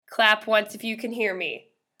Clap once if you can hear me.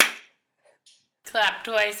 Clap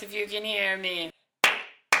twice if you can hear me.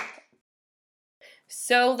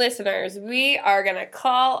 So, listeners, we are going to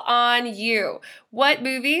call on you. What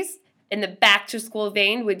movies in the back-to-school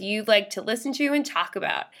vein would you like to listen to and talk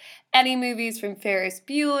about? Any movies from Ferris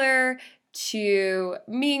Bueller to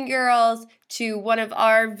Mean Girls to one of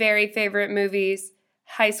our very favorite movies,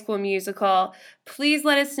 High School Musical. Please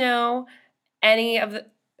let us know any of the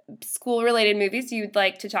school-related movies you'd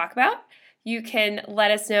like to talk about. You can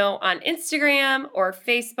let us know on Instagram or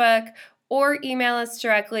Facebook, or email us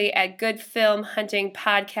directly at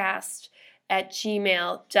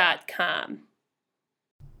goodfilmhuntingpodcast@gmail.com.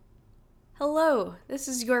 Hello, this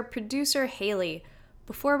is your producer, Haley.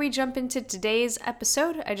 Before we jump into today's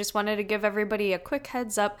episode, I just wanted to give everybody a quick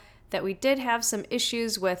heads up that we did have some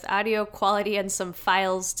issues with audio quality and some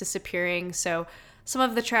files disappearing, so some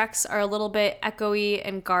of the tracks are a little bit echoey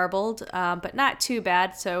and garbled, but not too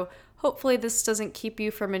bad, so hopefully this doesn't keep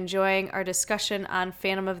you from enjoying our discussion on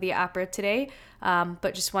Phantom of the Opera today,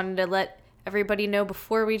 but just wanted to let everybody know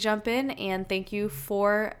before we jump in, and thank you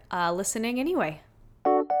for listening anyway.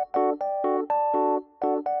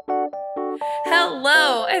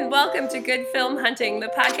 Hello, and welcome to Good Film Hunting, the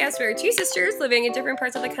podcast where two sisters living in different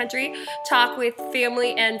parts of the country talk with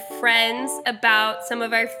family and friends about some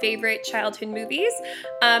of our favorite childhood movies.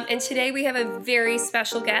 And today we have a very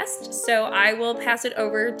special guest, so I will pass it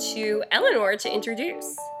over to Eleanor to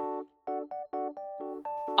introduce.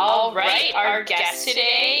 All right, our guest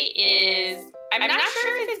today is, I'm not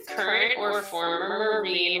sure if it's current or former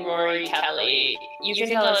Marine Rory Kelly. You can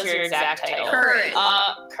tell us your exact title. Current.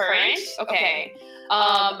 Current? Okay.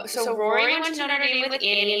 So Rory went to Notre Dame with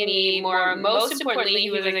Annie and me. Most importantly, he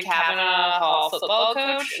was a Kavanaugh Hall football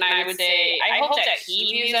coach, and I would say, I hope that he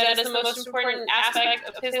views that as the most important aspect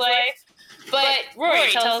of his life. But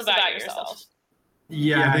Rory, tell us about yourself.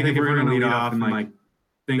 Yeah, I think if we're going to lead off in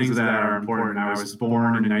things that are important, I was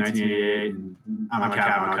born in 1988, and I'm a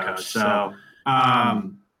Kavanaugh coach. So,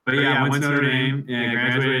 but yeah, I went to Notre Dame and I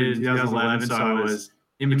graduated in 2011. So I was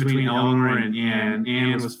in between Eleanor and Anne.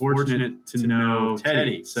 Anne was fortunate to know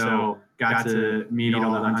Teddy, so got to meet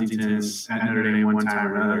all the Huntingtons at Notre Dame one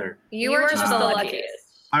time or another. You were just the luckiest.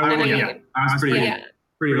 I was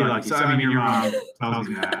pretty lucky. So I mean, your mom tells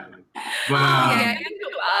me that. But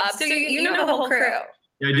So you know the whole crew.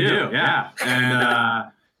 Yeah, I do. Yeah,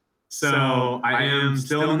 and so I am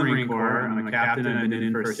still in the Marine Corps. I'm a captain. I've been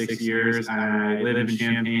in for 6 years, and I live in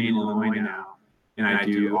Champaign, Illinois now, and I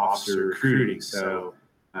do officer recruiting. So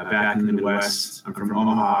back in the Midwest, I'm from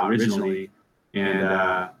Omaha originally, and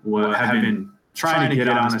have been trying to get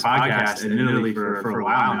on this podcast, admittedly, for a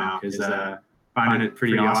while now, because I find it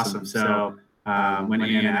pretty awesome. So when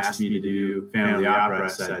Anne asked me to do Phantom of the Opera, I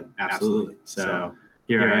said absolutely. So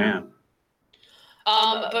here I am.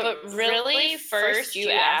 But really, first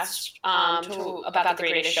you asked about The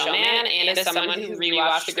Greatest Showman, and as someone who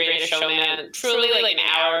rewatched The Greatest Showman truly an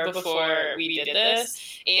hour before we did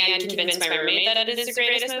this, and convinced my roommate that it is the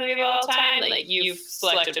greatest movie of all time, you've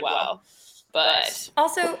selected well. But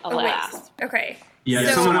also, alas. Okay. Yeah,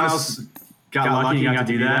 so, someone else got lucky and got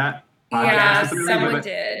to do that. Yeah, someone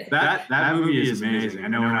did. That movie is amazing. I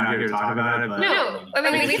know we're not here to talk about it, but no,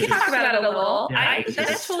 I mean we can talk about it a little. Yeah,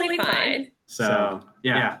 that's totally fine. So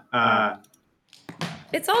yeah,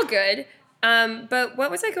 it's all good. But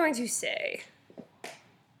what was I going to say?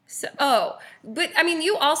 But I mean,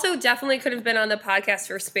 you also definitely could have been on the podcast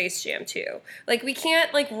for Space Jam too. We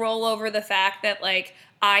can't roll over the fact that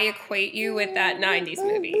I equate you with that '90s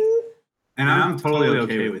movie. And I'm totally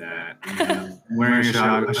okay with that. I'm wearing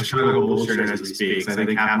a Chicago Bulls shirt as we speak. So I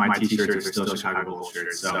think half my t-shirts are still Chicago Bulls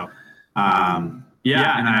shirts. So, and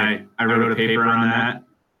I wrote a paper on that,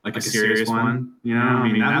 a serious one. You know, I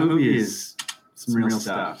mean, that movie is some real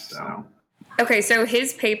stuff. So. Okay, so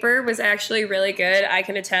his paper was actually really good. I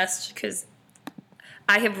can attest because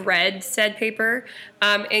I have read said paper.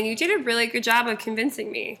 And you did a really good job of convincing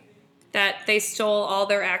me that they stole all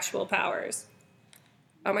their actual powers.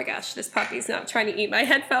 Oh my gosh, this puppy's not trying to eat my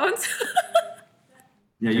headphones.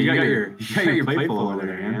 Yeah, you got your plate full over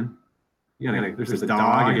there, man. There's a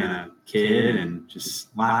dog and a kid and just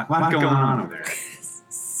a lot going on over there.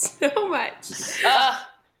 So much.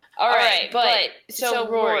 All right, but so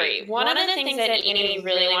Rory, one of the things that Annie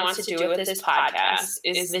really wants to do with this podcast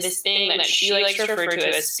is this thing that she likes to refer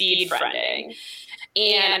to as speed friending.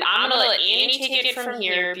 And I'm going to let Annie take it from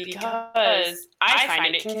here because I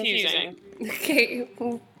find it confusing. Okay,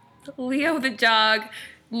 Leo the dog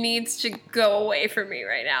needs to go away from me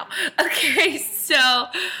right now. Okay, so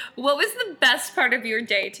what was the best part of your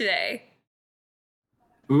day today?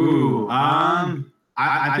 Ooh,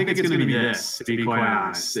 I think it's going to be this, to be quite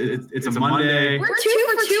honest. It's a Monday. We're 2 for 2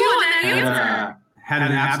 on that answer. Had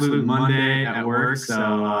an absolute Monday at work,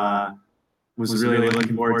 so was really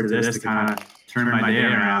looking forward to this to kind of turn my day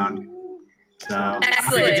around. So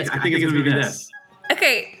Excellent. I think it's going to be this.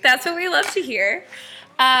 Okay, that's what we love to hear.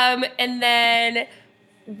 And then,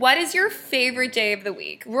 what is your favorite day of the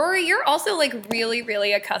week? Rory, you're also like really,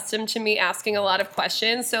 really accustomed to me asking a lot of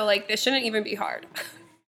questions, so like this shouldn't even be hard.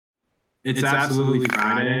 It's absolutely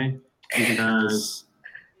Friday because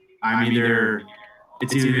it's either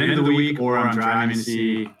the end of the week or I'm driving to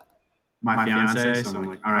see my fiance. So I'm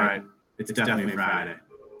like, all right, it's definitely Friday.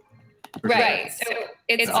 Right. So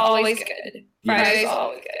it's always good. Friday's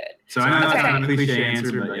always good. So I know that's kind of a cliche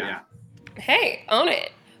answer, but yeah. Hey, own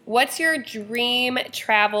it. What's your dream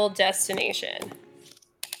travel destination?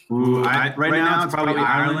 Ooh, right now it's probably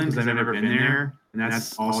Ireland because I've never been there, and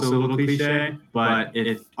that's also a little cliche. But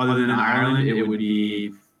if other than Ireland, it would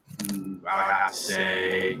be, I would have to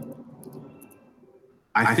say,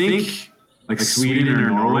 I think like Sweden or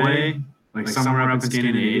Norway, like somewhere up in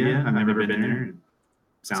Scandinavia. I've never been there. It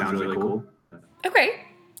sounds really cool. Okay.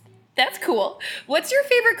 That's cool. What's your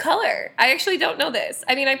favorite color? I actually don't know this.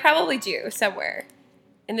 I mean, I probably do somewhere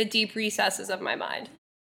in the deep recesses of my mind.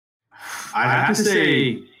 I have to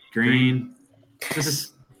say green.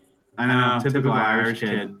 Just, I know, typical Irish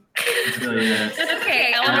kid. That's really it. That's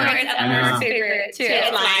okay. Eleanor's favorite too.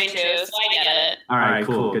 It's mine too, so I get it. All right,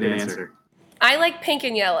 cool. Good answer. I like pink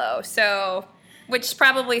and yellow, so which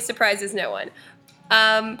probably surprises no one.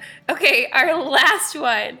 Okay, our last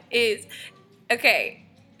one is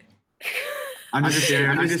I'm just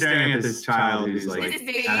staring at this child who's like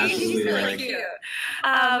absolutely really cute.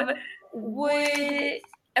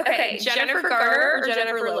 Jennifer Garner or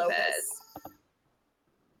Jennifer Lopez?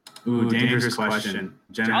 Ooh, dangerous question.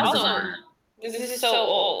 Jennifer Garner. This is so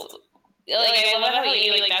old. Like, I love how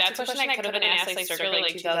you, like, that's a question I could have been asked, like, circa, like,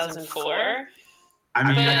 2004. I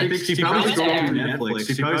mean, I think she probably scrolled through Netflix.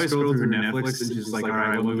 She probably scrolled through Netflix and just like, all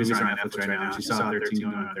right, what movies are on Netflix right now? She saw 13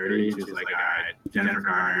 going on 30. She was like, all right, Jennifer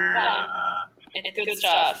Garner. And good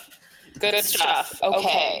stuff. Good stuff.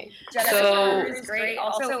 Okay. Jennifer Garner is great.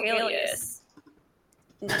 Also, Alias.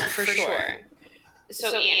 For sure.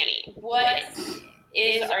 So, Annie, what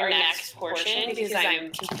is our next portion? Because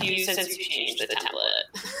I'm confused since you changed the template.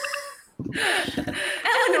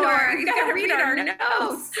 Eleanor, you gotta read our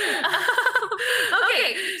notes.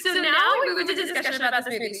 Okay, so now we move into discussion about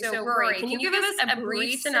this movie. So, Rory, can you give us a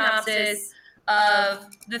brief synopsis of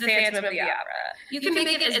The Phantom of the Opera? You can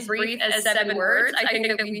make it as brief as 7 words. I think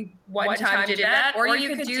that we one time did that. Or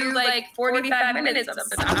you could do like 45 minutes of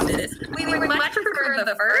synopsis. We would much prefer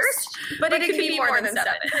the first, but it could be more than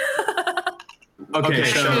 7. Okay,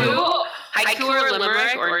 so haiku or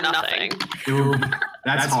limerick or nothing.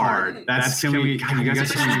 That's hard. Can we? God, you got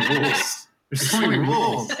so many rules. There's so many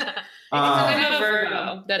rules. I'm a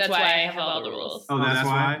Virgo. That's why I have all the rules. Oh, that's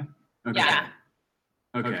why? Okay. Yeah.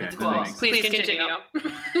 Okay. Cool. Please continue.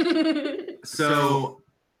 So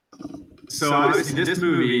obviously this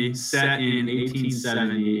movie set in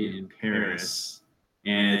 1870 in Paris,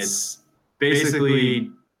 and it's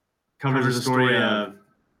basically covers the story of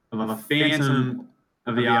a phantom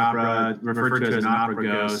of the opera, referred to as an opera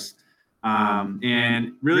ghost.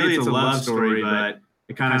 And really it's a love story, but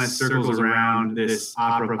it kind of circles around this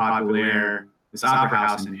opera populaire, this opera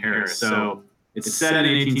house in Paris. So it's set in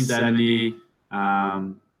 1870.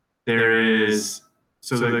 The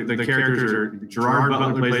characters are Gerard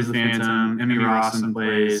Butler plays the Phantom, Emmy Rossum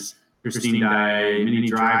plays Christine Daae, Minnie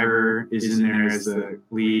Driver is in there as the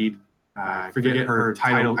lead. I forget her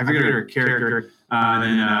title. I forget her character. And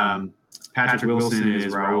then Patrick Wilson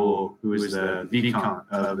is Raoul, who is the Vicomte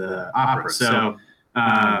of the opera. So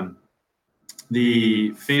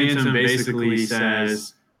the Phantom basically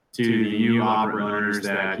says to the new opera owners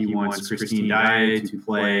that he wants Christine Daae to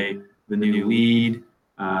play the new lead,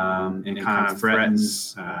 and kind of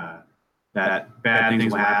threatens that bad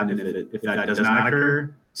things will happen if that does not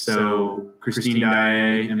occur. So Christine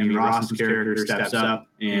Daae, Emmy Rossum's character, steps up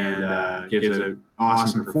and gives an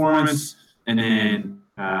awesome performance, and then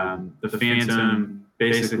the Phantom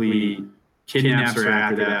basically kidnaps her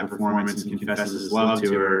after that performance and confesses his love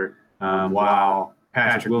to her, while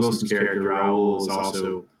Patrick Wilson's character Raoul has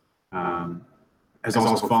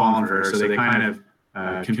also fallen for her. So they kind of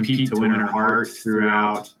compete to win her heart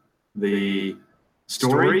throughout the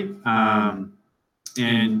story,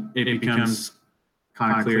 and it becomes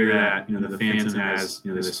kind of clear that the Phantom has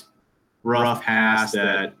this rough past.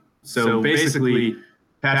 So basically,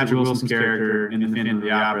 Patrick Wilson's character in the Phantom of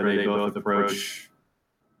the Opera, they both approach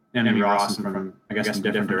Emmy Rossum from, I guess, some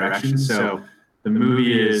different directions. So the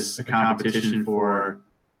movie is a competition for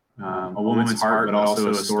a woman's heart, but also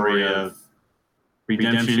a story of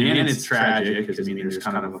redemption, and it's tragic because there's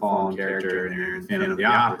kind of a fallen character in there in Phantom of the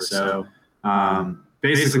Opera. So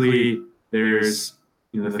basically, there's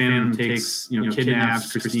the Phantom takes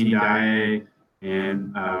kidnaps Christine Daae,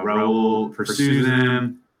 and Raoul pursues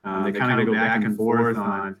them. They kind of go back and forth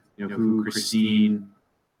on who Christine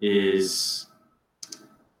is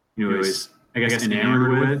I guess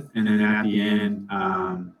enamored with, and then at the end,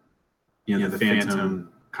 the Phantom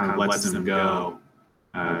kind of lets them go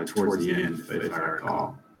towards the end, if I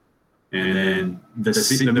recall. And then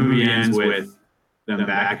the movie ends with them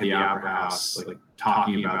back at the Opera House, like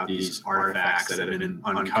talking about these artifacts that have been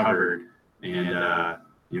uncovered, and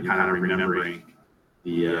kind of remembering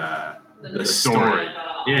the story.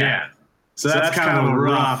 Yeah. So that's kind of a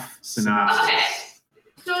rough synopsis. Okay.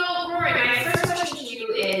 So, Rory, my first question to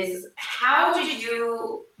you is, how did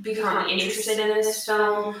you become interested in this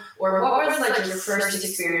film, or what was like your first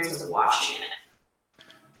experience of watching it?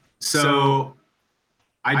 So,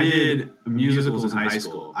 I did musicals in high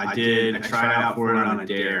school. I tried out for it on a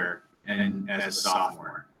dare, and as a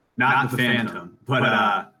sophomore, not the Phantom,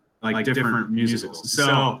 but like different musicals.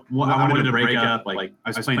 So I wanted to break up. Like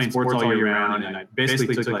I was playing sports all year round, and I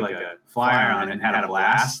basically took like a flyer on it and had a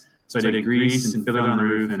blast. So I did Grease and Fiddler on the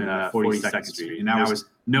Roof and 42nd Street, and I was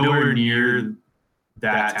nowhere near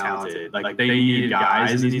that talented. Like they needed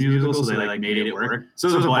guys in these musicals, so they like made it work. So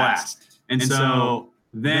it was a blast. And so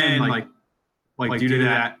then like due to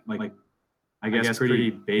that, like I guess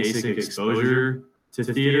pretty basic exposure to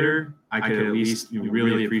theater, I could at least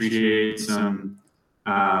really appreciate some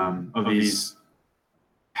of these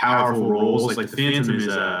powerful roles. Like the Phantom is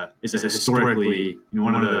a historically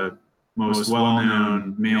one of the most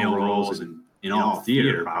well-known male roles in all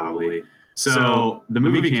theater, probably. So the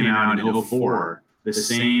movie came out in 2004, the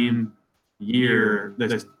same year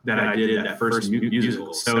that I did that first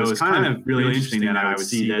musical. So it was kind of really interesting that I would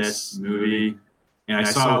see this movie, and I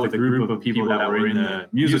saw it with a group of people that were in the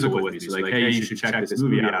musical with me. So like, hey, you should check this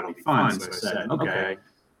movie out. It'll be fun. So I said, okay.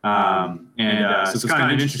 So it's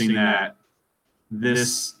kind of interesting that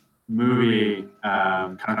this movie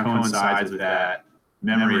kind of coincides with that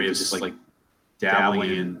memory of just like dabbling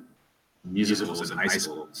in musicals in high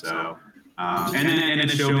school. So, and then it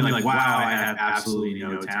showed me like, wow, I have absolutely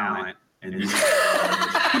no talent. And then, okay,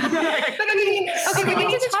 we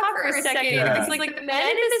need to talk for a second because like the men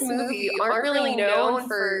in this movie aren't really known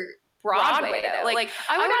for Broadway though. Like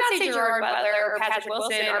I would not say Gerard Butler or Patrick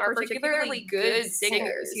Wilson are particularly good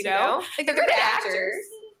singers, Like they're good actors,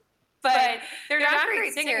 but they're not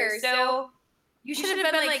great singers. So you should have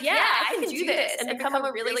been like, yeah, I can do this and become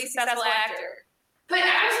a really successful actor. But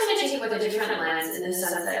I was going to take it with a different lens in the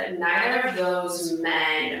sense that neither of those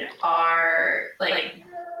men are like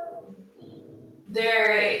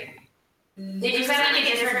they present a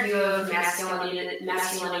different view of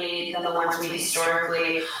masculinity than the ones we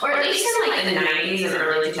historically, or at least in like the 90s and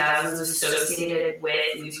early 2000s, associated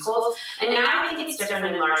with musicals. And now I think it's different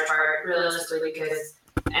in large part, realistically, because,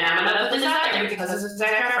 and I'm going to put this out there because of Zac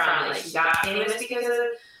Efron. Like, he got famous because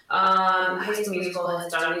of High School Musical,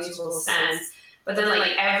 has done musicals since. But then,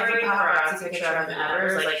 like, every paparazzi picture of him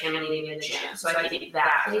ever is, like, him leading in the gym. So I think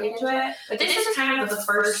that played into it. But this is kind of the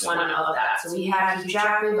first one of that. So we have Hugh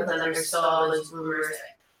Jackman, but then there's still all those rumors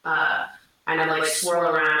kind of, like, swirl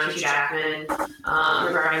around Hugh Jackman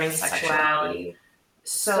regarding his sexuality.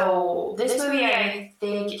 So this movie, I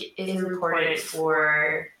think, is important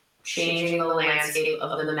for changing the landscape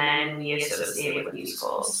of the men we associate with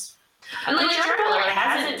musicals. And like Gerard Butler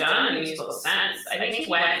hasn't done a musical since. I think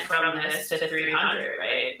he went from this to 300,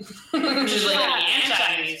 right? Which is like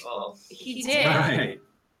anti-musical. He did. Right.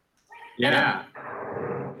 Yeah.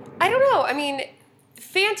 I don't know. I mean,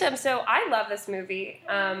 Phantom. So I love this movie.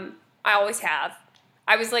 I always have.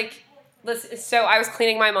 I was like, so I was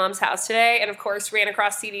cleaning my mom's house today, and of course ran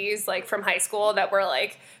across CDs like from high school that were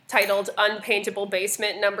like titled "Unpaintable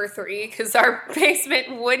Basement Number 3" because our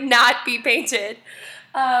basement would not be painted.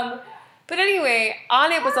 But anyway,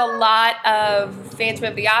 on it was a lot of Phantom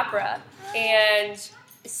of the Opera, and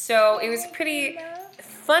so it was pretty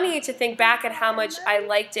funny to think back at how much I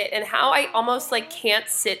liked it and how I almost like can't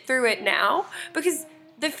sit through it now because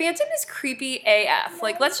the Phantom is creepy AF.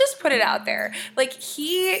 Like, let's just put it out there. Like,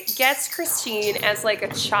 he gets Christine as like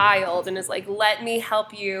a child and is like, let me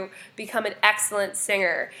help you become an excellent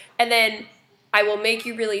singer, and then I will make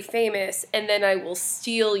you really famous, and then I will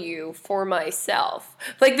steal you for myself.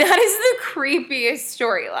 Like, that is the creepiest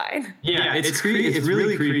storyline. Yeah, it's creepy. It's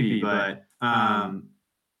really creepy, but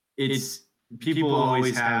it's people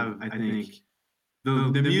always have. I think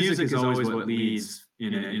the music is always what leads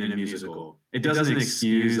in a musical, it doesn't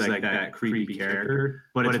excuse like that creepy character,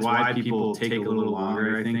 but it's why people take a little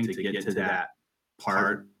longer, I think, to get to that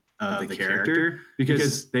part of the character,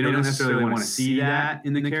 because they don't necessarily want to see that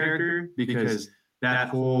in the character, because that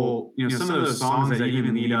whole, some of those songs that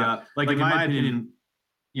even lead up, like in my opinion,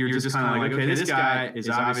 you're just kind of like, okay, this guy is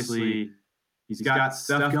obviously, he's got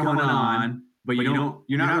stuff going on, but you're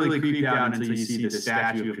not really creeped out until you see the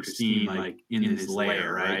statue of Christine like in his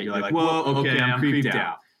lair, right? You're like, whoa, okay, I'm creeped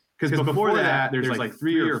out. Because before that, there's like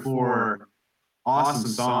 3 or 4 awesome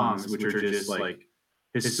songs which are just like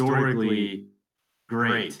historically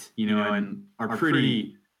great, and are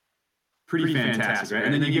pretty fantastic, right?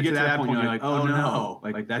 And then you get to that point, you're like, oh no,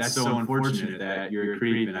 like that's so unfortunate that you're a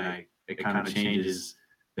creep, and it kind of changes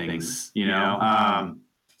things,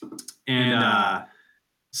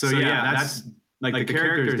 So yeah, that's like the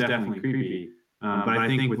character is definitely creepy, but I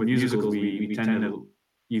think with musicals we tend to,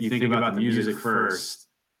 you think about the music first,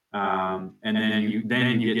 and then you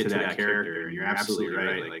get to that character, and you're absolutely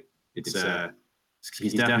right. Like he's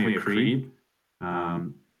definitely a creep, but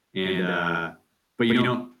you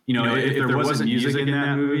don't, if there wasn't music in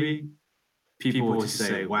that movie, people would just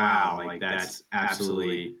say, wow, like that's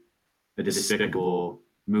absolutely a despicable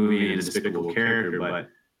movie and a despicable character. But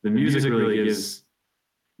the music really gives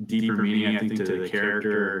deeper meaning, I think, to the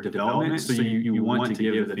character development. So you want to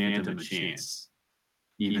give the Phantom a chance,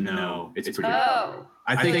 even though it's pretty. Oh,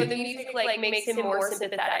 I think so the music like makes him more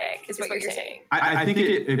sympathetic, is what you're saying. I think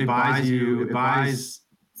it buys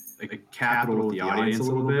like capital with the audience a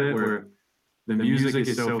little bit, where the music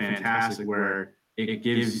is so fantastic, where it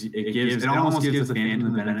almost gives the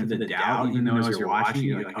Phantom the benefit of the doubt, even though as you're watching,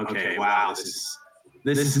 you're like, okay, wow,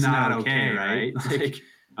 this is not okay, right? Like,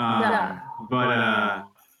 but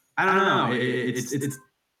I don't know. It's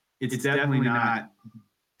definitely not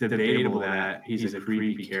debatable that he's a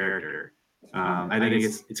creepy character. I think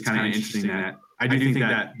it's kind of interesting that I do think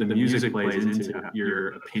that the music plays into your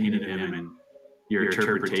opinion of him and your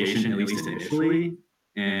interpretation, at least initially,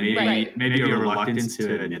 and maybe a reluctance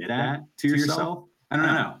to admit that to yourself. I don't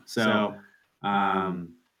know. So,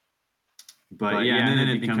 but yeah, and then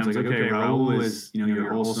it becomes like, okay, Raoul is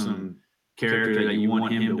your wholesome character that you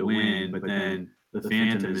want him to win, but then the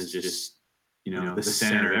Phantom is just the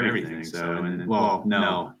center of everything. So, and well,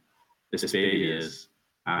 no, this baby is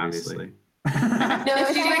obviously. No,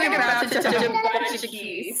 she's like about to touch a bunch of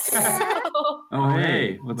keys. Oh,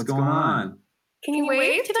 hey, what's going on? Can you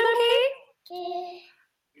wave to them, Kate?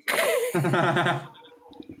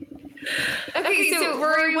 Okay, so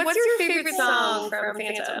Rory, what's your favorite song from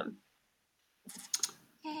Phantom?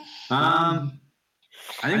 I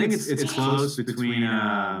think it's close between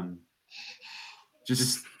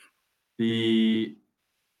just the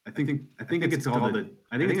I think it's called the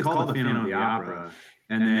Phantom of the Opera,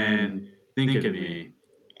 and then Think of Me,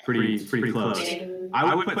 pretty close.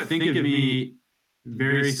 I would put Think of Me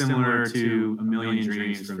very similar to A Million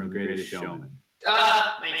Dreams from The Greatest Showman.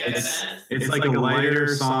 Oh, my goodness. It's like a lighter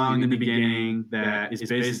song in the beginning that is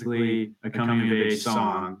basically a coming of age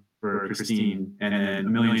song for Christine, and then A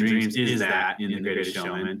Million Dreams is that in The Greatest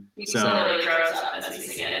Showman. So really grows up as we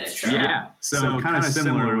sing it. It's true. Yeah, so kind of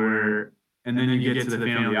similar where, and then you get to the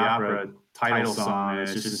Phantom of the Opera title song, and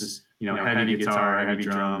it's just this, heavy guitar, heavy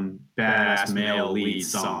drum, badass male lead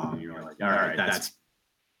song. You're like, all right, that's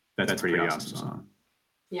a pretty awesome song.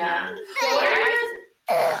 Yeah.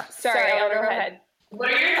 Sorry, I'll go ahead.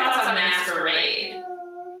 What are your thoughts on Masquerade?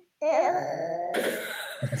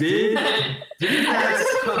 Did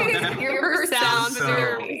your first sound?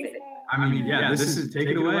 I mean, yeah. This is take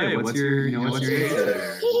it away. What's your answer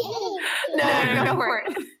there? No, go for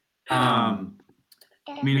it. I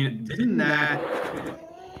mean, didn't that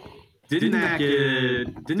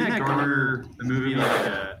garner the movie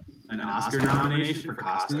like an Oscar nomination for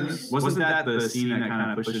costumes? Wasn't that the scene that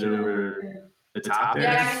kind of pushed it over the top there?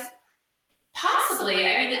 Yes, possibly.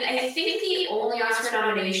 I mean, I think the only Oscar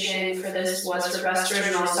nomination for this was for Best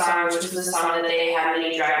Original Song, which was the song that they had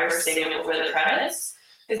Minnie Driver sing over the credits,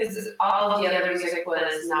 because all of the other music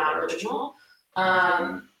was not original.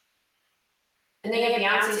 And they had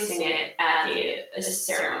Beyonce sing it at the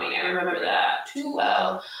ceremony. I remember that too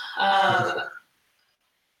well. But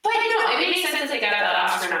it makes sense that they got that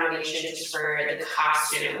Oscar nomination just for the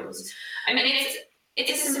costumes. I mean,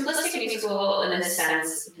 it's a simplistic musical in the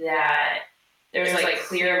sense that there's like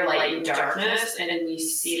clear light and darkness, and we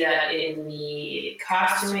see that in the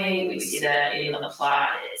costuming, we see that in the plot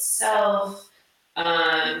itself.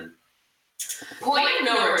 Point of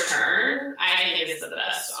No Return, I think is the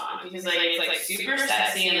best song, because it's like super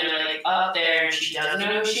sexy, and they're like up there, and she doesn't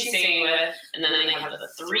know who she's singing with, and then they have the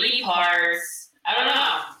 3 parts. I don't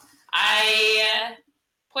know.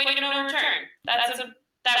 Point of No Return. That would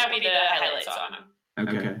be the highlight song.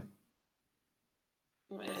 Okay.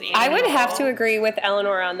 I would have to agree with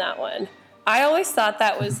Eleanor on that one. I always thought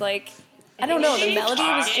that was like, I don't know, the melody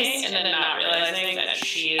was just... And then not realizing that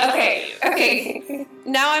she is... Okay.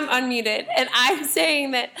 Now I'm unmuted, and I'm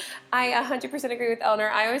saying that I 100% agree with Eleanor.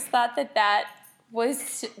 I always thought that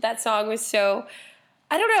song was so...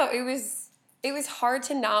 I don't know, it was hard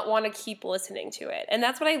to not want to keep listening to it. And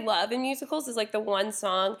that's what I love in musicals is like the one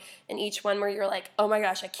song in each one where you're like, oh my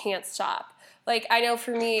gosh, I can't stop. Like, I know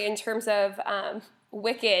for me in terms of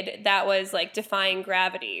Wicked, that was like Defying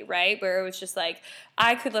Gravity, right? Where it was just like,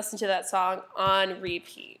 I could listen to that song on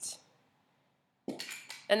repeat.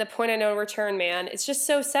 And the Point of No Return, man, it's just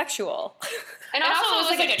so sexual. And also, it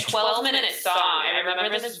was like a 12-minute song. I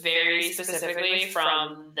remember this very specifically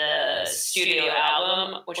from the studio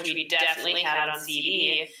album, which we definitely had on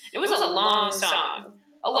CD. It was a long song.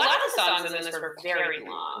 A lot of the songs in this were very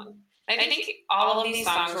long. I think all of these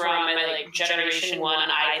songs were on my like Generation 1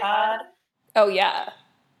 iPod. Oh, yeah.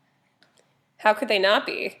 How could they not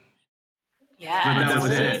be? Yeah. But that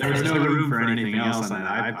was it. There was no room for anything else on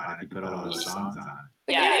that iPod. You put all those songs on.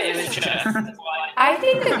 Yeah, it was just... I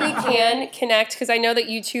think that we can connect because I know that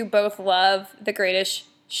you two both love The Greatest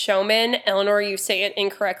Showman. Eleanor, you say it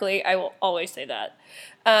incorrectly. I will always say that.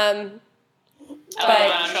 The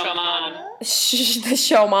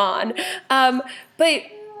Showman. But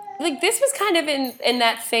like this was kind of in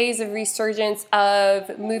that phase of resurgence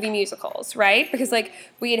of movie musicals, right? Because like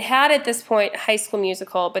we had at this point High School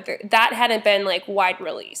Musical, but that hadn't been like wide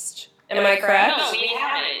released. Am I correct? No, we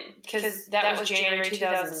haven't, because that was January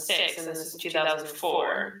 2006, and this is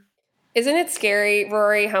 2004. Isn't it scary,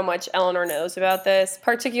 Rory, how much Eleanor knows about this,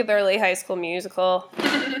 particularly High School Musical?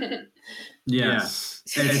 Yes.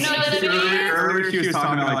 Earlier she was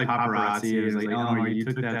talking about like paparazzi. It was like, Eleanor, you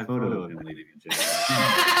took that photo of him leaving in jail.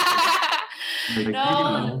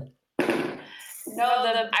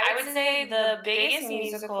 I would say the biggest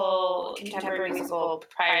contemporary musical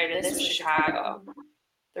prior to this was Chicago.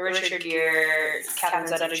 The Richard Gere, Catherine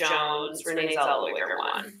Zeta-Jones, Renee Zellweger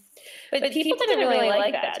one. But people didn't really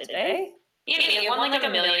like that, did they? Yeah, it won like a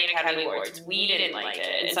million Academy Awards. We didn't like it.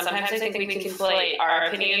 And sometimes I think we conflate our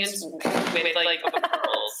opinions with like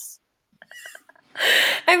girls.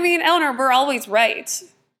 I mean, Eleanor, we're always right.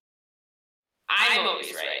 I'm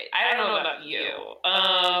always right. I don't know about you.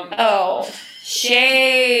 Oh,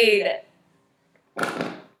 shade.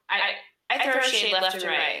 I throw shade left and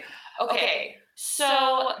right. Okay.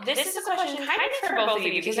 So this is a question kind of for both of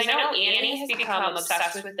you because I know Annie has become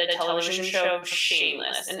obsessed with the television show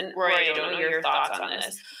Shameless. And Roy, I don't know your thoughts on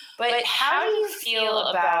this. But how do you feel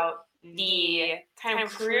about the kind of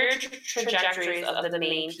career trajectories of the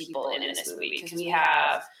main people in this movie? Because we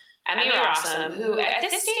have Emmy Rossum, who at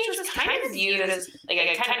this stage was kind of viewed as like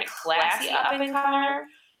a kind of classy up-and-comer.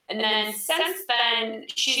 And then since then,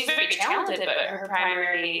 she's very talented, but her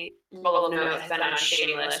primary role of note has been on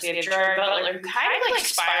Shameless. We have Gerard Butler, who kind of like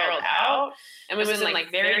spiraled out and was in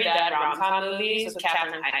like very bad rom-com movies with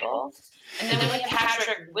Katherine Heigl. And then we have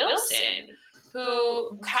Patrick Wilson,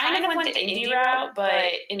 who kind of went the indie route, but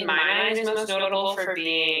in my mind is most notable for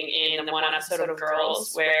being in the one episode of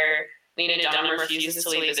Girls where Lena Dunham refuses to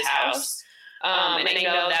leave his house. And I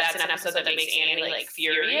know that's an episode that makes Annie like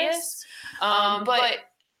furious. But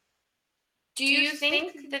do you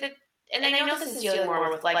think that, and I know this is dealing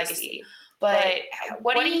more with legacy, but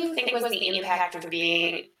what do you think was the impact of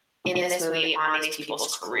being in this movie on these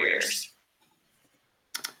people's careers?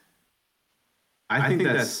 I think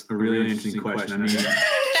that's a really interesting question. I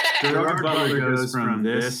mean, Gerard Butler goes from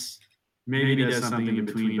this, maybe does something in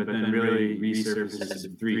between, but then really resurfaces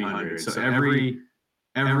in 300. So every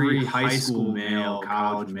high school male,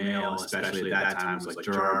 college male, especially at that time, was like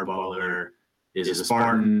Gerard Butler is a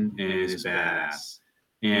Spartan and is badass.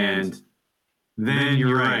 And then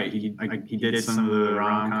you're right, he did some of the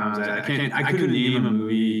rom-coms. I couldn't name a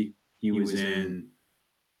movie he was in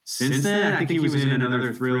since then. I think he was in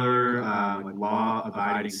another thriller, like Law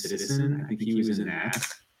Abiding Citizen. I think he was in that.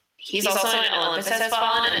 He's also in Olympus Has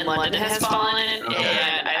Fallen and London Has Fallen, okay.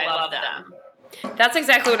 And I love them. That's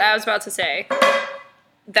exactly what I was about to say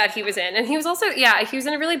that he was in. And he was also, he was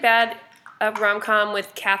in a really bad rom-com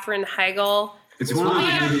with Katherine Heigl. It's one of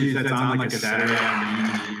those movies that's on like a Saturday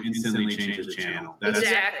afternoon and you instantly change the channel. That's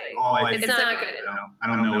exactly. It's not good. I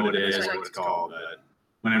don't know what it is or what it's called, but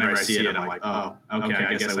whenever I see it, I'm like, oh, okay,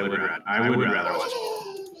 I guess I would rather watch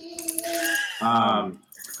it.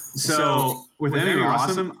 So with Emmy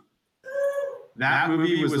Rossum, that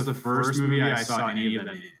movie was the first movie I saw any of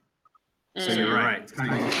them in. So you're right. It's kind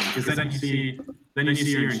of interesting because then you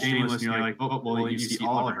see her in Shameless, and you're like, oh, well, you see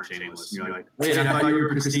all of her in Shameless, and you're like, wait, I thought you were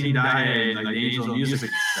Christine Daae and like the Angel Music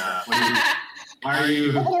and stuff. Why are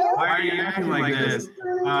you acting like this?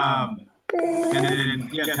 And then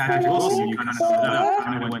Patrick Wilson, you kind of summed it up,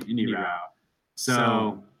 kind of went indie route.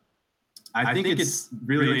 So I think it's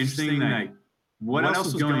really interesting that what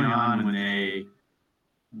else was going on when they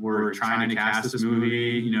were trying to cast this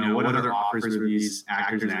movie? You know, what other offers were these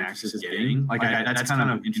actors and actresses getting? Like, that's kind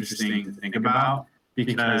of interesting to think about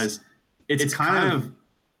because it's kind of,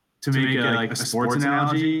 to make a sports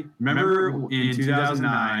analogy. Remember in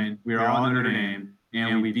 2009, we were all in Notre Dame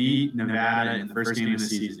and we beat Nevada in the first game of the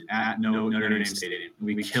season at Notre Dame Stadium.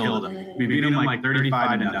 We killed them. We beat them like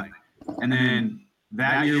 35-0. And then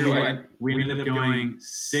that year we ended up going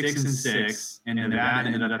 6-6, and Nevada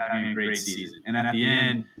ended up having a great season. And at the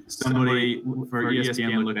end, somebody for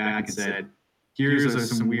ESPN looked back and said, "Here's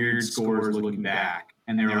some weird scores looking back."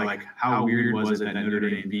 And they were like, "How weird was it that Notre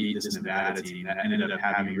Dame beat this Nevada team that ended up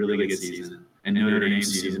having a really good season, and Notre Dame's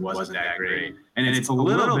season wasn't that great?" And it's a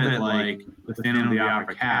little bit like the Phantom of the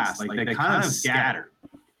Opera cast, like they kind of scattered.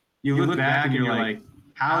 You look back and you're like,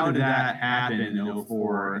 how did that happen in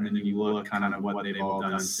 2004? And then you look kind of at what they've all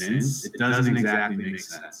done since. It doesn't exactly make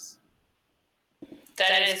sense.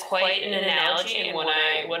 That is quite an analogy and one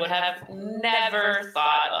I would have never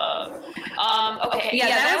thought of. Okay. Yeah,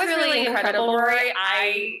 that was really incredible, Rory.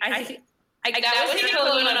 I that was the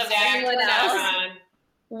equivalent of that.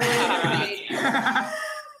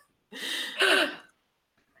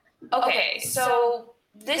 Okay, so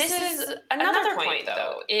this is another point,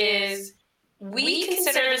 though, is we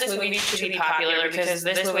consider this movie to be popular because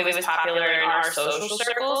this movie was popular in our social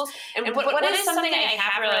circles. And what is something I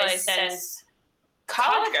have realized since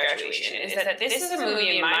college graduation is that this is a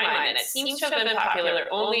movie in my mind, and it seems to have been popular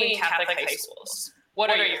only in Catholic high schools. What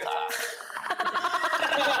are your thoughts?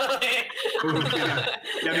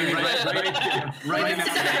 Right now,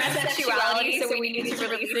 sexuality, so we need to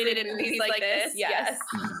release it in movies like this. Yes.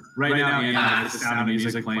 Right now, Anna has the Sound of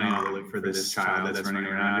Music playing all over for this child that's running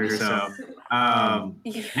around here. So,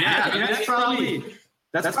 that's probably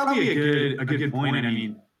a good point. I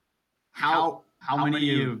mean, how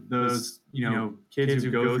many of those kids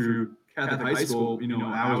who go through Catholic high school,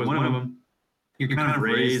 I was one of them. You're kind of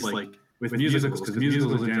raised like with musicals because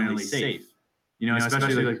musicals are generally safe.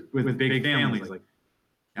 Especially like with big families. Like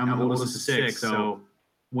I'm the oldest of 6, so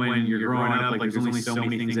when you're growing up, like there's only so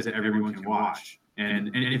many things that everyone can watch. And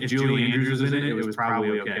if Julie Andrews was in it, it was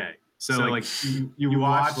probably okay. So like you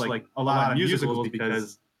watch like a lot of musicals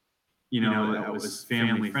because that was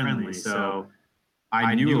family friendly. So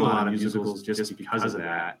I knew a lot of musicals just because of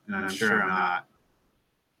that, and I'm sure I'm not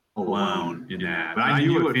alone in that. But I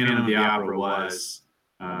knew what Phantom of the Opera was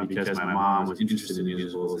because my mom was interested in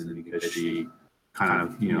musicals and because she kind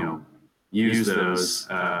of use those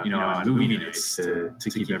on movie nights to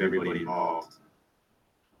keep everybody involved.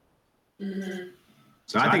 Mm-hmm.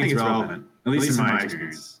 So I think it's relevant, at least in my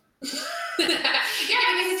experience. Yeah,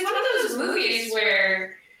 because it's one of those movies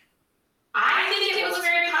where I think it was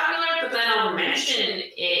very popular, but then I'll mention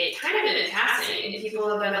it kind of in passing, and people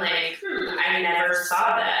have been like, I never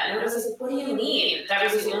saw that. And I was like, what do you mean? That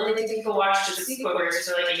was the only thing people watched the sleepovers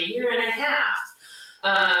for like a year and a half.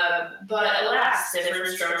 But alas, different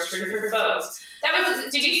strokes for different folks.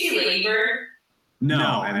 Did you see Lady Bird?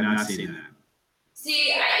 No, I have not seen that.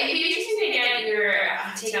 See, it'd be interesting to get your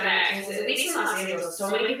take on that, because at least in Los Angeles, so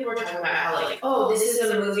many people were talking about how, like, this is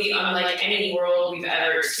a movie unlike any world we've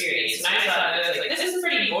ever experienced. And I thought, I was like, this is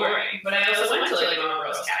pretty boring. But I also went to, like,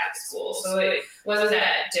 Monroe's Catholic school, so it wasn't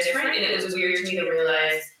that different, and it was weird to me to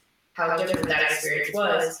realize how different that experience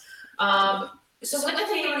was. So with the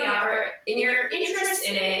Phantom of the Opera, in your interest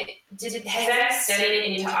in it, has that extended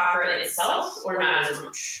into opera itself, or not as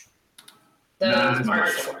much? Not as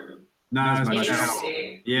much. Not as much at all.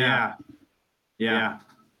 Interesting. Yeah,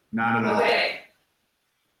 not at all. Okay.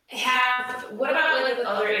 What about like with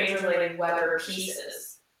other Andrew Weber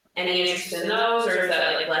pieces? Any interest in those, or is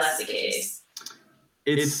that like less the case?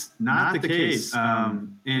 It's not the case.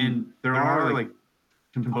 And there are like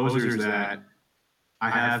composers that I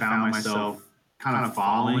have found myself kind of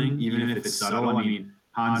following, even if it's subtle. I mean,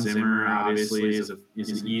 Hans Zimmer obviously is an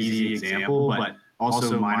easy example, but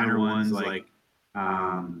also minor ones like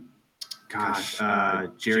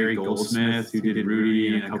Jerry Goldsmith, who did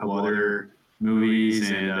Rudy and a couple other movies,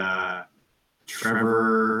 and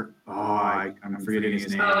Trevor. I'm forgetting his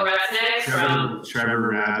name. Oh, Ratnick. Trevor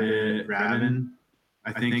Rabin.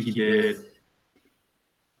 I think he did.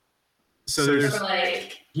 So there's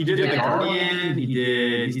he did The Guardian.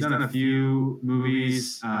 He's done a few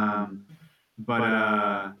movies,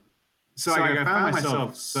 but so I found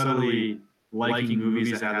myself subtly liking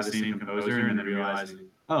movies that have the same composer, and then realizing,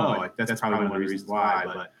 that's probably one of the reasons why.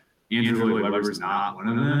 But Andrew Lloyd Webber is not one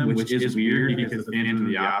of them, which is weird because the Phantom of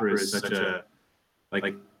the Opera is such a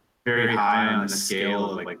very high on the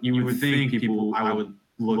scale of you would think I would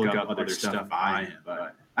look up other stuff by him,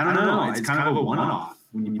 but I don't know. It's kind of a one-off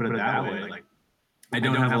when you put it that way. I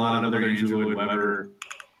don't have a lot of other Andrew Lloyd Webber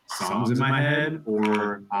songs in my head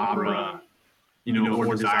or opera,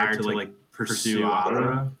 or desire to pursue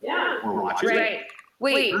opera or watch it. Right.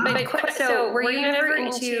 Wait, but so were you never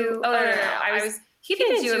into? Oh no. He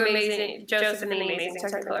didn't do Amazing Joseph and the Amazing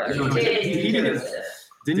Technicolor. He did.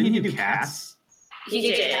 Didn't he do Cats? He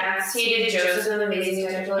did Cats. He did Joseph and the Amazing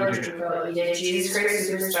Technicolor. He did Jesus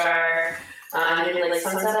Christ Superstar. He did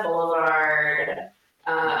Sunset Boulevard.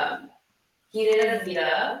 He did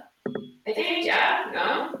Evita. I think,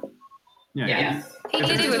 no? Yeah. He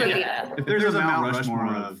did do Evita. If there's a Mount Rushmore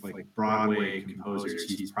of Broadway composers,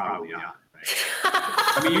 he's probably on it, right?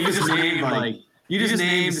 I mean, you just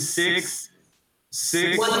named six.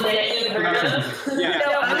 One that you heard of? Yeah.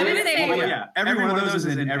 No, I'm gonna say every one of those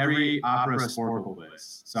is in every opera Sporkle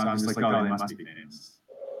list. So I'm just they must be famous.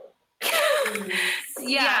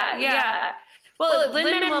 Yeah. Well,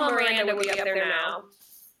 Lin-Manuel Miranda would be up there now.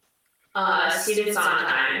 Stephen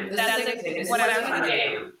Sondheim. That's what I was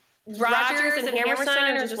thinking. Rodgers and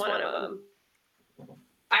Hammerstein are just one of them.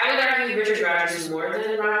 I would argue Richard Rodgers is more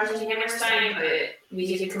than Rodgers and Hammerstein, but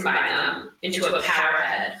we could combine them into a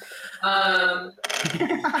powerhead. A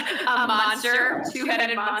monster,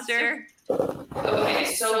 two-headed monster. Okay,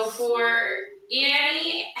 so for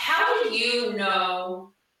Annie, how do you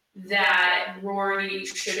know that Rory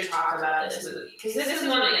should talk about this movie? Because this is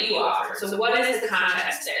one that you offered. So what is the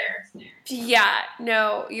context there? Yeah,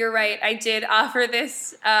 no, you're right. I did offer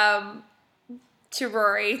this to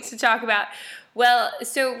Rory to talk about. Well,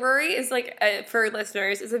 so Rory is for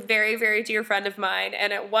listeners, is a very, very dear friend of mine.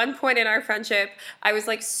 And at one point in our friendship, I was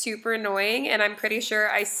super annoying. And I'm pretty sure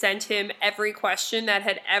I sent him every question that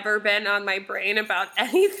had ever been on my brain about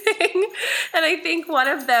anything. And I think one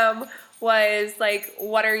of them was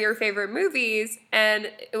what are your favorite movies? And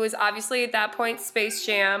it was obviously at that point Space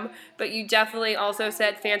Jam, but you definitely also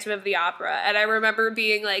said Phantom of the Opera. And I remember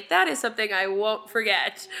being that is something I won't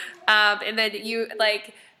forget. And then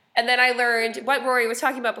and then I learned what Rory was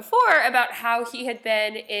talking about before about how he had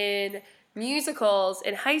been in musicals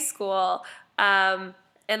in high school. And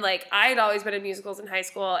I had always been in musicals in high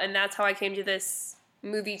school, and that's how I came to this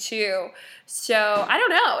movie too. So I don't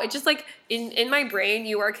know. It just in my brain,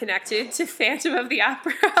 you are connected to Phantom of the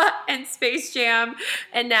Opera and Space Jam,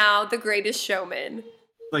 and now The Greatest Showman.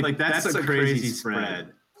 That's a crazy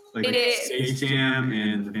spread. It is. Space Jam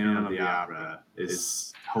and the Phantom of the Opera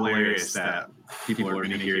is hilarious that people are going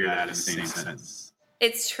to hear that in the same sentence.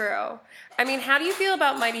 It's true. I mean, how do you feel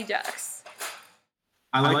about Mighty Ducks?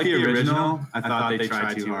 I like the original. I thought they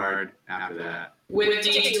tried too hard after that. With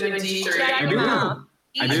D2 and D3. I do.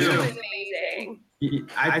 D2 is amazing.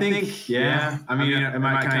 I think, yeah. I mean, can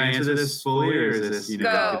I answer this fully, or is this,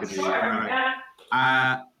 Go.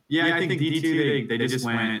 I think D2, they just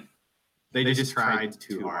went, they just tried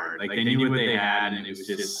too hard. They knew what they had, and it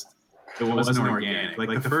wasn't organic.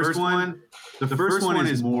 The first one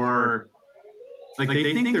is more, they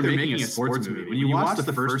think they're making a sports movie. When you watch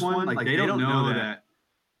the first one, they don't know that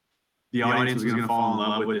the audience was going to fall in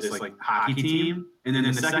love with this hockey team. And then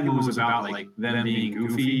the second one was about them being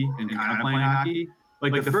goofy and kind of playing hockey.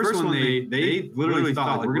 The first one, they literally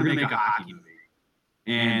thought we're going to make a hockey movie,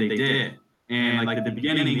 and they did. And at the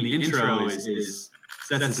beginning, the intro is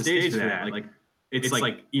sets the stage for that. It's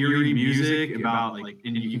eerie music about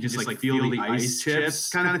and you can just feel the ice chips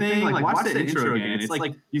kind of thing. Watch the intro again.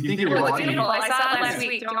 It's you think you're watching. Beautiful. I saw it last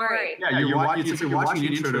week. Don't worry. Yeah, you're watching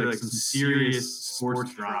an intro to some serious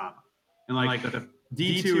sports drama. And the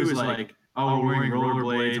D2 is we're wearing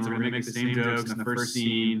rollerblades and we're gonna make the same jokes in the first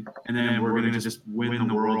scene, and then we're gonna just win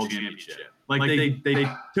the world championship. They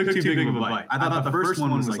took too big of a bite. I thought the first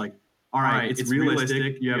one was all right, it's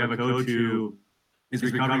realistic. You have a coach who is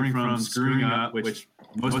recovering from screwing up, which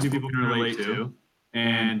most people can relate to,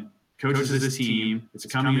 and coaches this team. It's a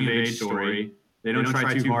coming of age story. They don't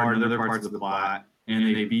try too hard in other parts of the plot,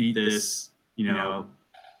 and they beat this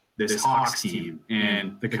this Hawks team,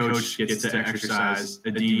 and the coach gets to exercise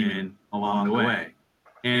a demon along the way.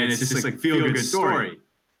 And it's just feel-good story.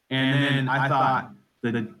 And then I thought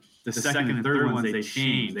the second and third ones they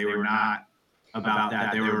changed. They were not about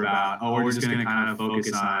that. They were about, we're just going to kind of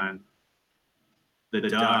focus on the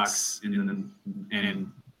Ducks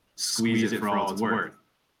and squeeze it for all it's worth.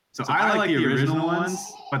 So I like the original ones,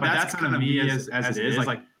 but that's kind of me as it is.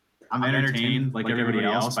 I'm entertained like everybody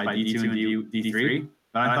else by D2 and D3,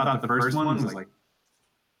 but I thought the first one was like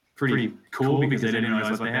pretty cool because they didn't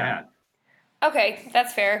realize what they had. Okay,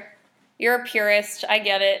 that's fair. You're a purist. I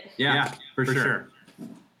get it. Yeah, for sure.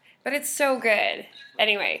 But it's so good.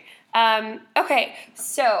 Anyway, okay,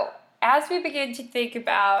 so as we begin to think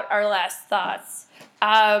about our last thoughts,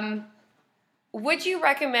 would you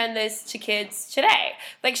recommend this to kids today?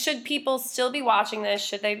 Like, should people still be watching this?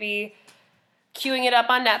 Should they be queuing it up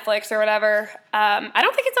on Netflix or whatever? I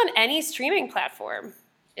don't think it's on any streaming platform.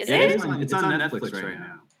 Is it? It's on Netflix right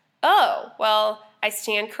now. Oh, well, I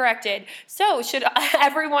stand corrected. So, should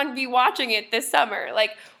everyone be watching it this summer?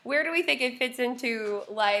 Like, where do we think it fits into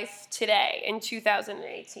life today in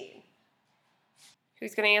 2018?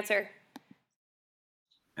 Who's going to answer?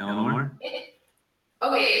 Eleanor?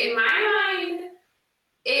 Okay, in my mind,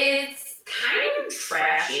 it's kind of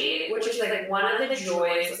trashy, which is like one of the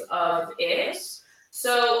joys of it.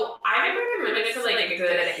 So I recommend it for like a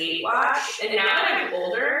good hate watch. And now that I'm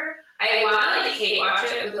older, I want to like hate watch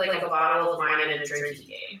it with like a bottle of wine and a drinking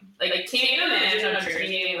game. Like, can you imagine a drinking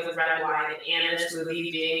game with red wine and this movie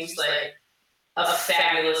being just like a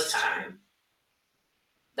fabulous time?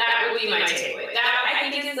 That would be my takeaway. That I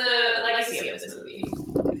think is the legacy of this movie.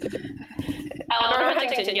 Eleanor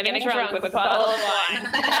Huntington getting drunk with a bottle of wine.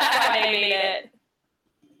 That's why they made it.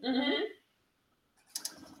 Mm-hmm.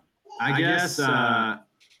 I guess, I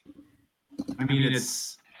mean,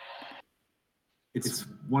 it's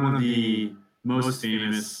one of the most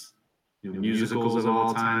famous musicals of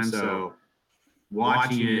all time. So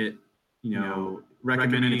watching it,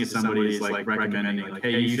 recommending it to somebody is like recommending, like,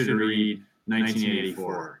 hey, you should read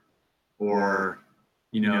 1984 or,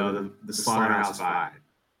 the Slaughterhouse Five.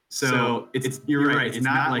 So you're right. It's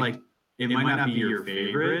not like, it might not be your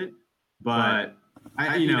favorite, but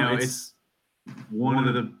it's one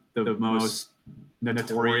of the most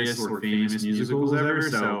notorious or famous musicals ever.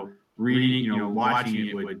 So reading, watching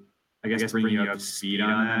it would, I guess, bring you up to speed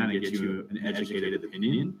on that and get you an educated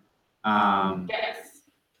opinion. Yes.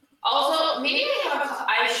 Also, maybe I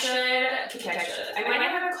might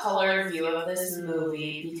have a color view of this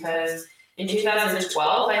movie because in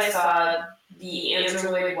 2012 I saw the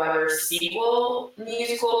Andrew Lloyd Webber sequel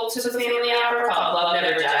musical to the family opera called Love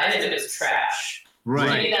Never Dies, and it was trash. Right.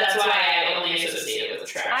 Maybe that's why I only associate it with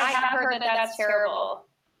trash. I have heard that that's terrible.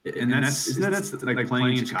 And that's like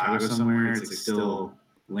playing in Chicago somewhere. It's like still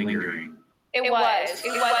lingering. It was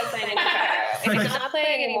playing in Chicago. It's not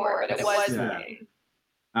playing anymore, but it was playing.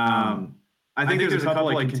 I think there's a couple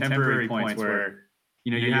like contemporary points where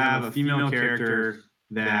you have a female character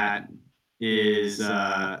that is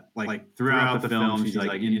like throughout the film she's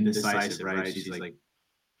like indecisive, right? She's like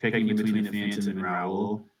picking between the Phantom and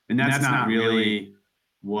Raoul, and that's not really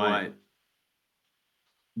what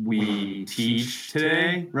we teach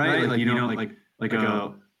today, right? Like young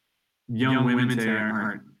women today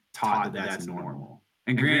aren't taught that that's normal.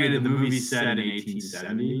 And granted, the movie's set in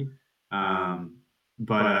 1870,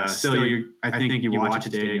 but still, I think you watch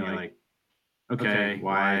it today and you're like, okay,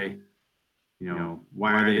 why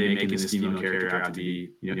are they making this female character out to be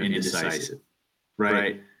indecisive,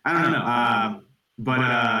 right? I don't know.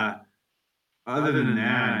 But other than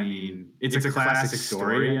that, I mean, it's a classic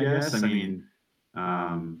story, I guess. I mean,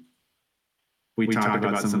 we talked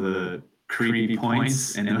about some of the creepy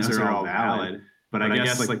points, and those are all valid. But I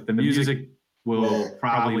guess like the music will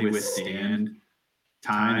probably withstand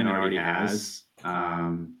time, and already has.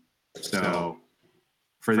 So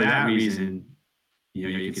for that reason,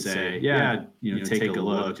 you could say, take a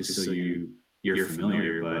look just so you're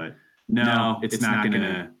familiar. But no, it's not going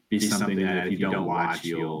to be something that if you don't watch,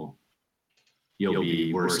 you'll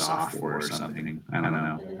be worse off for or something. I don't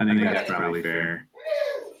know. I think that's probably fair.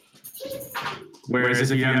 Whereas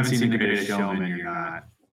if you haven't seen The Greatest Showman, you're not.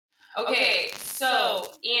 Okay, so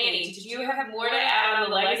Annie, do you have more to add on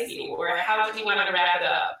the legacy, or how do you want to wrap it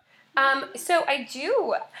up? So I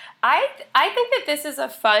do. I think that this is a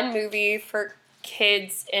fun movie for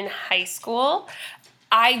kids in high school.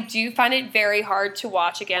 I do find it very hard to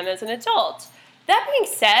watch again as an adult. That being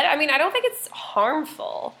said, I mean, I don't think it's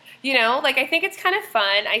harmful. I think it's kind of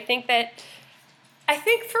fun. I think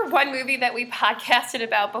for one movie that we podcasted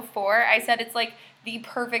about before, I said it's like the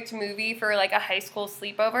perfect movie for like a high school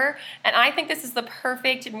sleepover. And I think this is the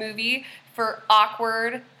perfect movie for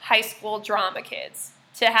awkward high school drama kids.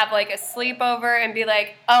 To have like a sleepover and be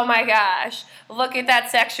like, oh my gosh, look at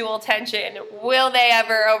that sexual tension. Will they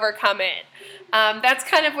ever overcome it? That's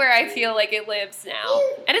kind of where I feel like it lives now.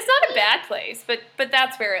 And it's not a bad place, but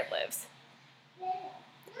that's where it lives.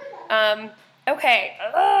 Okay.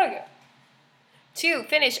 Ugh. to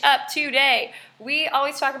finish up today, we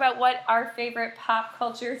always talk about what our favorite pop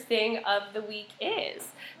culture thing of the week is.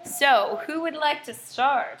 So, who would like to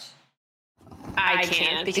start? I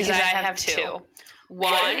can because I have two.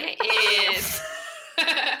 One is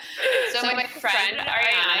so my friend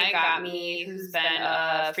Ariana got me, who's been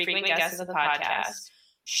a frequent guest of the podcast.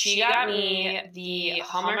 She got me the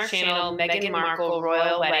Hallmark Channel Meghan Markle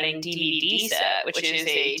Royal Wedding DVD set, which is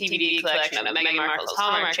a DVD collection of Meghan Markle's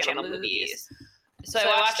Hallmark Channel movies. So I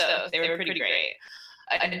watched those. They were pretty great.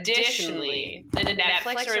 Additionally, the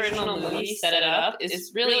Netflix original movie Set It Up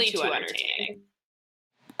is really too entertaining.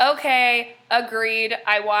 Okay, agreed.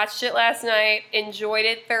 I watched it last night, enjoyed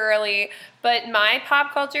it thoroughly, but my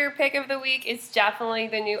pop culture pick of the week is definitely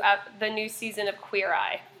the new season of Queer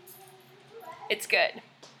Eye. It's good.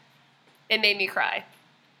 It made me cry.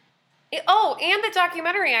 And the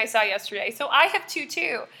documentary I saw yesterday. So I have two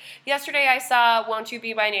too. Yesterday I saw Won't You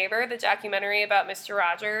Be My Neighbor, the documentary about Mr.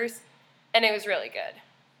 Rogers, and it was really good.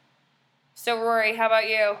 So Rory, how about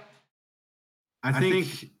you? I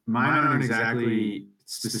think mine aren't exactly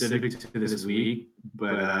specific to this week,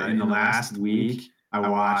 but in the last week, I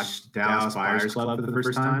watched Dallas Buyers Club for the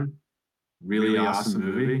first time. Really awesome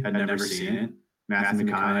movie. I'd never seen it. Matthew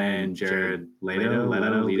McConaughey and Jared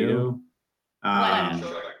Leto.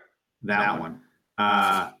 That one.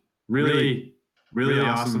 Really, really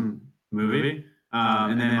awesome movie.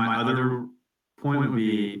 And then my other point would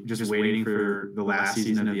be just waiting for the last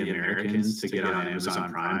season of The Americans to get on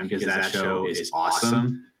Amazon Prime, because that show is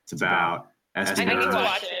awesome. It's about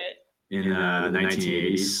espionage in the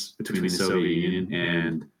 1980s between the Soviet Union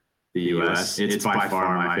and the U.S. It's by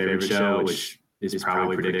far my favorite show, which is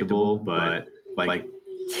probably predictable, but I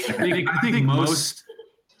think most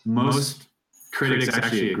critics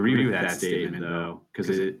actually agree with that statement, though, because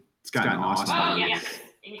it's got an awesome movie.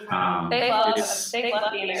 They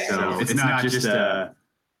love being there. So it's not just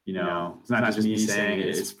it's not just me saying it.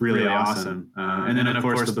 It's really awesome. And then of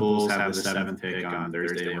course the Bulls have the 7th pick on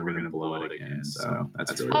Thursday, and we're going to blow it again. So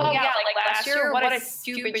that's really cool. Yeah, like last year, what a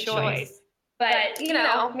stupid choice. But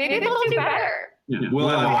maybe they'll do better. Yeah. Will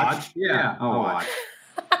I watch? Yeah, I'll watch.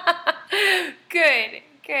 Good.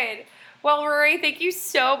 Well, Rory, thank you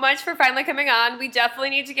so much for finally coming on. We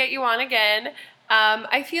definitely need to get you on again.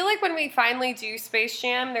 I feel like when we finally do Space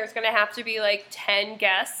Jam, there's going to have to be like 10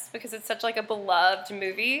 guests, because it's such like a beloved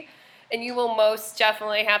movie, and you will most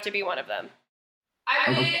definitely have to be one of them. I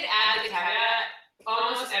would add the caveat.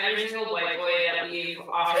 Almost every single white boy that we've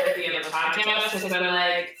offered to be on the podcast has been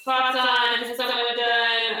like, thoughts on, has someone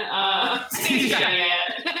done Space Jam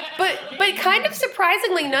yet? But kind of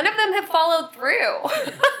surprisingly, none of them have followed through.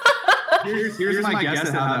 Here's my guess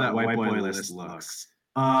at how that white boy list looks.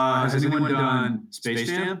 Has anyone done Space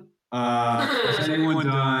Jam? Has anyone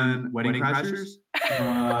done Wedding Crashers?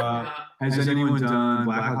 Has anyone done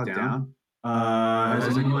Black Hawk Down?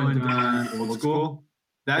 Has anyone done Old School?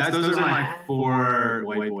 Those are my 4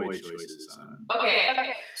 white boy choices.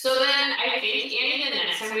 Okay. So then I think Annie, the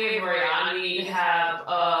next time we have Rory on, we need to have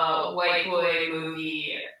a white boy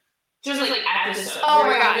movie. Just like episode. Oh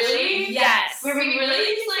my gosh. Yes. Where we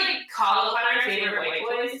really just like call upon our favorite white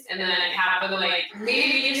boys, and then have them like,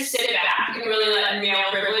 maybe we can just sit back and really let male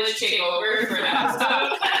privilege take over for an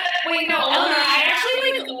episode. Wait, no, Eleanor, I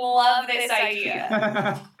actually love this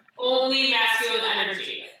idea. Only masculine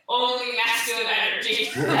energy.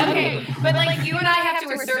 Okay, but like you and I have to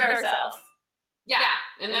assert ourselves. Yeah,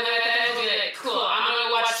 and then we'll be like, cool, I'm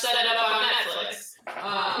gonna watch Set It Up on Netflix.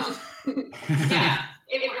 Yeah.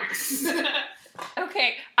 It works.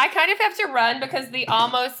 Okay, I kind of have to run because the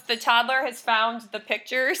toddler has found the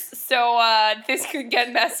pictures, so this could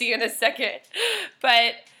get messy in a second.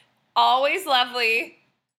 But always lovely.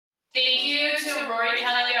 Thank you to Rory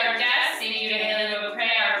Kelly, our guest. Thank you to Haley Beaupre,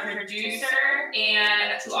 our producer,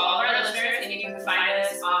 and to all of our listeners. And you can find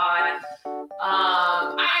us on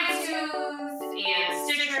iTunes and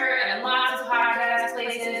Stitcher and lots of podcast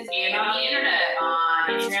places, and on the internet on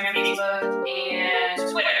Instagram, Facebook, and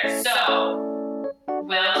Twitter. So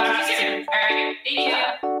we'll talk to you soon. All right, thank you.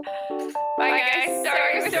 Bye guys.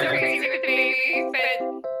 Sorry it was so crazy with the baby, but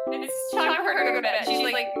it's time for her to go to bed.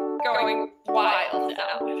 She's like going wild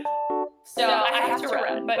now. So I have to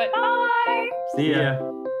run, but bye. See ya.